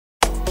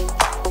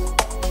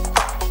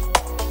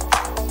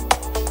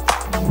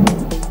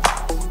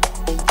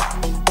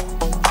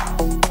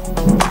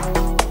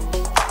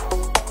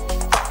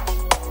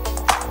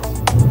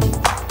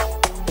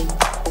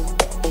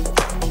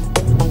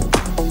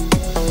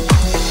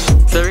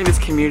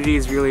community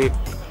is really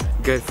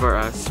good for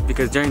us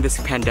because during this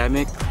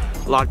pandemic,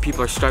 a lot of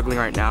people are struggling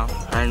right now,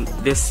 and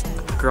this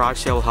garage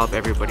sale will help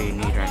everybody in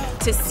need right now.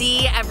 To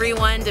see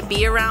everyone, to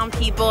be around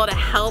people, to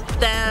help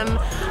them,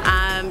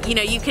 you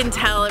know, you can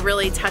tell it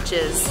really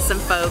touches some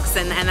folks,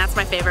 and that's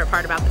my favorite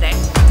part about the day.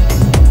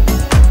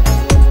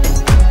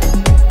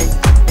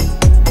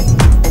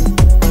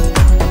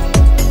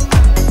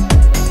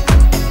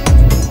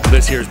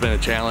 This year's been a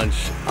challenge,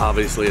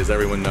 obviously, as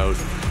everyone knows,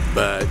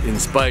 but in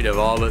spite of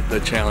all the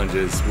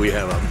challenges, we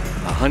have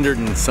 100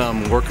 and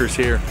some workers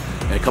here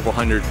and a couple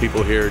hundred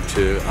people here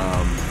to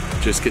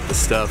just get the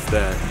stuff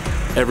that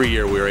every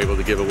year we are able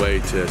to give away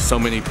to so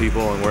many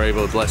people, and we're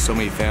able to bless so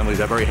many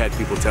families. I've already had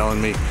people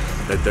telling me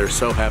that they're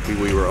so happy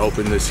we were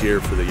open this year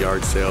for the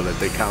yard sale, that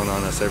they count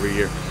on us every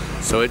year.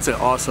 So it's an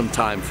awesome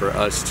time for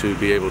us to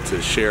be able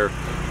to share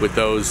with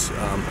those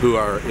who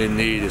are in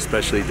need,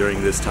 especially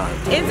during this time.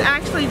 It's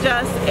actually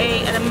just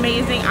an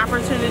amazing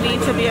opportunity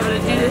to be able to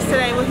do this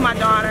today with my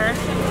daughter.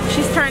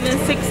 She's turning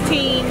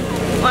 16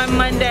 on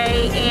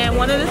Monday, and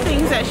one of the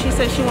things that she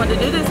said she wanted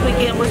to do this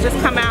weekend was just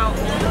come out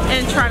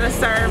and try to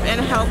serve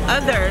and help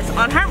others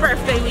on her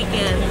birthday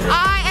weekend.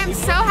 I am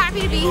so happy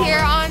to be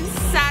here on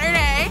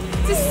Saturday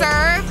to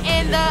serve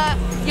in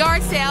the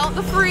yard sale,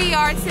 the free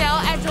yard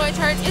sale at Joy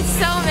Church. It's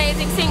so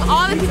amazing seeing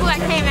all the people that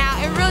came out.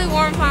 It really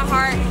warmed my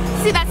heart to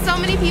see that so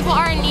many people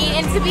are in need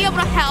and to be able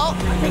to help.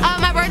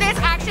 My birthday is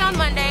actually on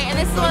Monday, and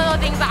this is one of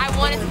the things that I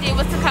wanted to do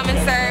was to come and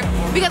serve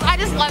because I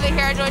just love it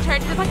here at Joy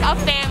Church. It's like a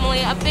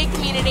family, a big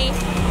community.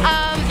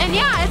 And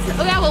yeah,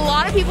 we have a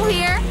lot of people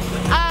here.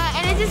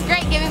 And it's just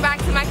great giving back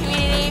to my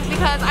community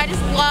because I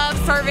just love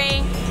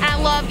serving and I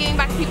love giving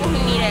back to people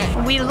who need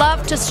it. We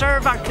love to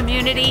serve our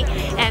community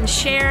and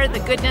share the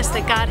goodness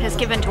that God has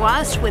given to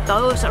us with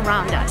those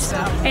around us.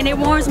 And it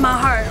warms my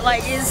heart.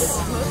 Like,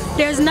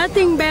 there's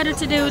nothing better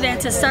to do than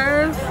to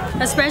serve,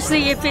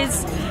 especially if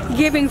it's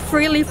giving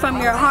freely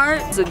from your heart.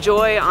 There's a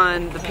joy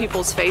on the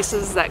people's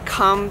faces that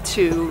come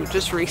to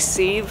just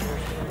receive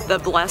the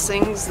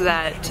blessings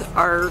that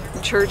our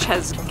church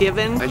has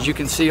given. As you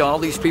can see, all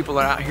these people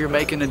are out here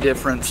making a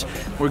difference.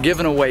 We're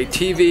giving away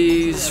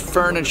TVs,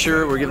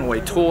 furniture, we're giving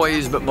away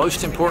toys, but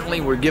most importantly,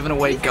 we're giving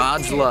away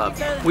God's love.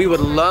 We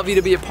would love you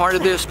to be a part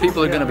of this.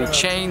 People are going to be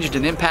changed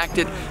and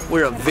impacted.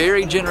 We're a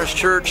very generous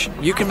church.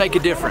 You can make a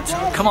difference.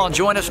 Come on,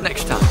 join us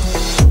next time.